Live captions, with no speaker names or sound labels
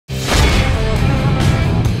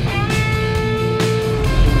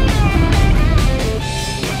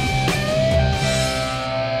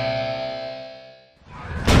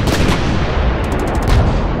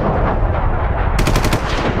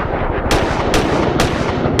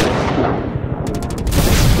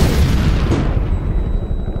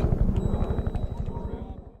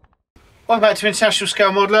Welcome back to International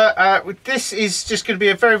Scale Modeler. This is just going to be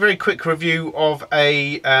a very quick review of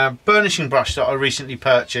a burnishing brush that I recently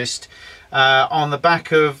purchased on the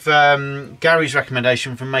back of Gary's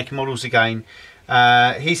recommendation from Making Models Again.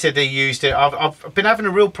 He said he used it. I've been having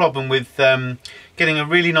a real problem with getting a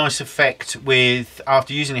really nice effect with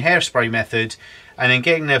after using a hairspray method, and then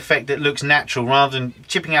getting the effect that looks natural rather than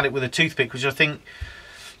chipping at it with a toothpick, which I think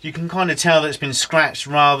you can kind of tell that it's been scratched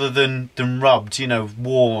rather than rubbed, you know,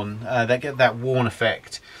 worn. They get that worn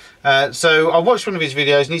effect. So I watched one of his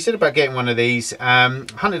videos and he said about getting one of these.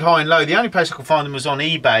 Hunted high and low. The only place I could find them was on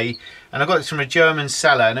eBay, and I got this from a German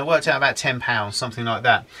seller, and it worked out about £10, something like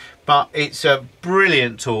that. But it's a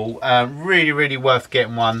brilliant tool, really worth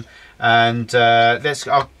getting one. And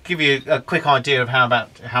I'll give you a quick idea of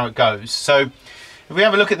how it goes. So if we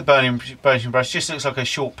have a look at the burnishing brush, it just looks like a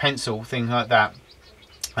short pencil thing like that.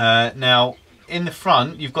 Now in the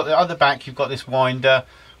front you've got the other back, you've got this winder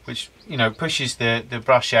which, you know, pushes the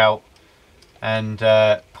brush out and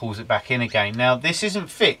pulls it back in again. Now this isn't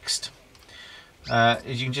fixed,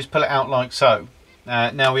 as you can just pull it out like so.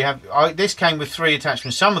 Now we have this came with 3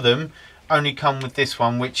 attachments. Some of them only come with this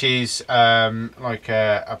one, which is like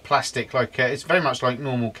a plastic, it's very much like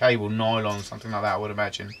normal cable, nylon, something like that, I would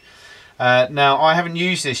imagine. Now I haven't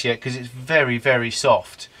used this yet because it's very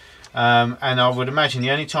soft. And I would imagine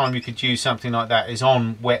the only time you could use something like that is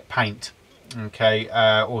on wet paint, okay,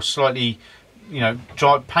 or slightly, you know,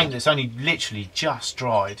 dry paint that's only literally just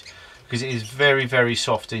dried, because it is very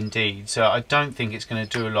soft indeed. So I don't think it's going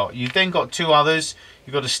to do a lot. You've then got 2 others.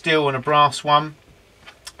 You've got a steel and a brass one.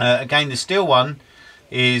 Again, the steel one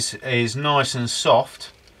is nice and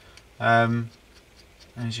soft,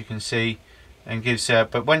 as you can see, and gives.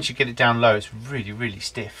 But once you get it down low, it's really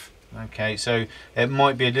stiff. Okay, so it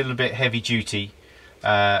might be a little bit heavy duty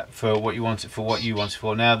for what you want it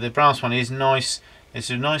for. Now the brass one is nice. It's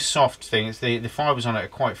a nice soft thing. It's the fibres on it are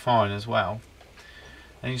quite fine as well.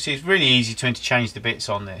 And you can see it's really easy to interchange the bits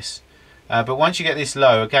on this. But once you get this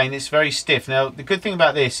low, again, it's very stiff. Now the good thing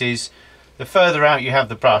about this is the further out you have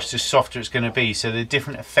the brush, the softer it's going to be. So the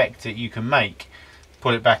different effect that you can make.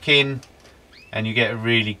 Put it back in, and you get a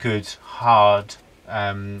really good hard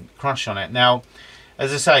crush on it. Now,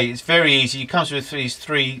 as I say, it's very easy. It comes with these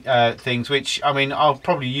 3 things, which, I mean, I'll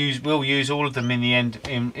probably will use all of them in the end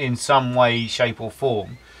in some way, shape or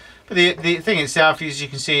form. But the thing itself, as you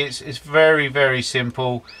can see, it's very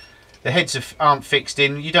simple. The heads aren't fixed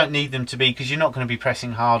in. You don't need them to be, because you're not going to be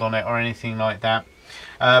pressing hard on it or anything like that.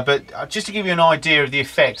 But just to give you an idea of the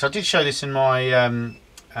effect, I did show this in my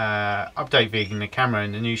update video in the camera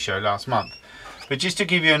in the news show last month. But just to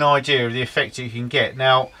give you an idea of the effect you can get.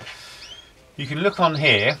 Now, you can look on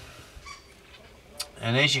here,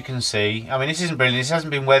 and as you can see, I mean, this isn't brilliant. This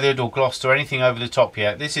hasn't been weathered or glossed or anything over the top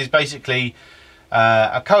yet. This is basically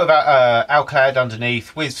a coat of Alclad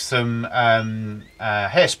underneath with some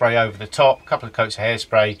hairspray over the top, a couple of coats of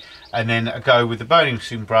hairspray, and then a go with the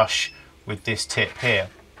burnishing brush with this tip here.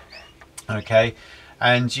 Okay,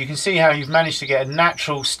 and you can see how you've managed to get a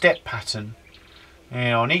natural step pattern, you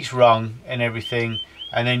know, on each rung and everything.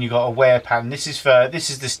 And then you've got a wear pattern. This is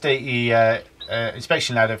the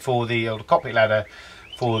inspection ladder or the cockpit ladder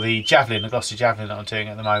for the javelin, the Gloucester javelin that I'm doing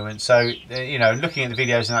at the moment. So you know, looking at the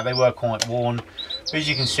videos and that, they were quite worn. But as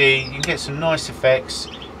you can see, you can get some nice effects,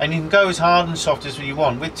 and you can go as hard and soft as you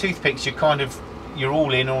want. With toothpicks, you're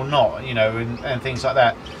all in or not, you know, and things like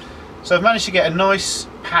that. So I've managed to get a nice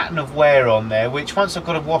pattern of wear on there, which once I've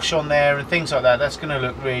got a wash on there and things like that, that's going to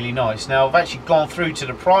look really nice. Now I've actually gone through to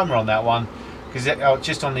the primer on that one, because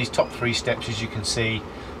just on these top 3 steps, as you can see,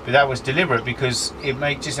 but that was deliberate because it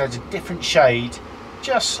just adds a different shade,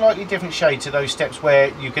 just slightly different shade to those steps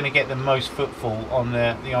where you're going to get the most footfall on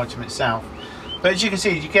the item itself. But as you can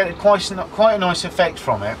see, you get quite a nice effect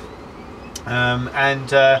from it. I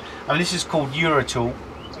mean, this is called Eurotool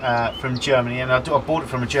from Germany, and I bought it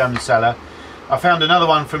from a German seller. I found another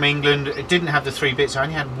one from England. It didn't have the 3 bits. I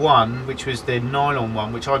only had one, which was the nylon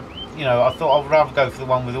one, which I thought I'd rather go for the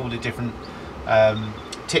one with all the different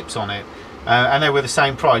tips on it, and they were the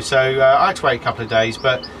same price. So I had to wait a couple of days,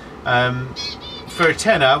 but for a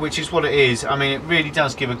tenner, which is what it is, I mean, it really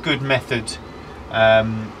does give a good method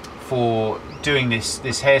for doing this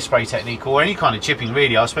hairspray technique, or any kind of chipping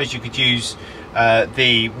really. I suppose you could use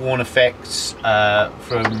the worn effects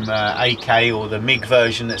from AK or the MIG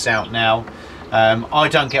version that's out now. I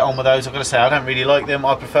don't get on with those, I've got to say. I don't really like them.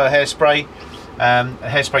 I prefer hairspray.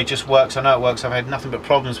 Hairspray just works. I know it works. I've had nothing but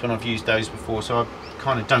problems when I've used those before, so I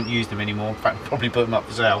kind of don't use them anymore. In fact, probably put them up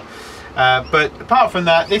for sale. But apart from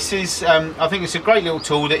that, this is I think it's a great little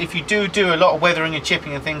tool that if you do a lot of weathering and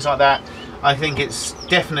chipping and things like that, I think it's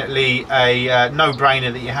definitely a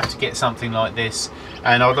no-brainer that you have to get something like this.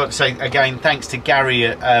 And I'd like to say again, thanks to Gary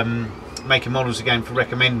at Making Models again for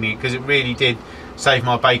recommending it, because it really did save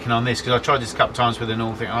my bacon on this, because I tried this a couple of times with a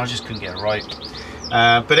normal thing and I just couldn't get it right.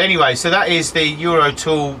 But anyway, so that is the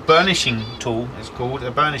Eurotool Burnishing tool. It's called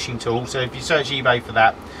a burnishing tool. So if you search eBay for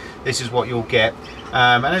that, this is what you'll get.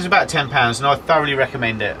 And it's about £10, and I thoroughly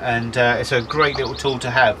recommend it. And it's a great little tool to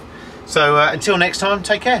have. So until next time,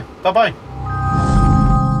 take care. Bye bye.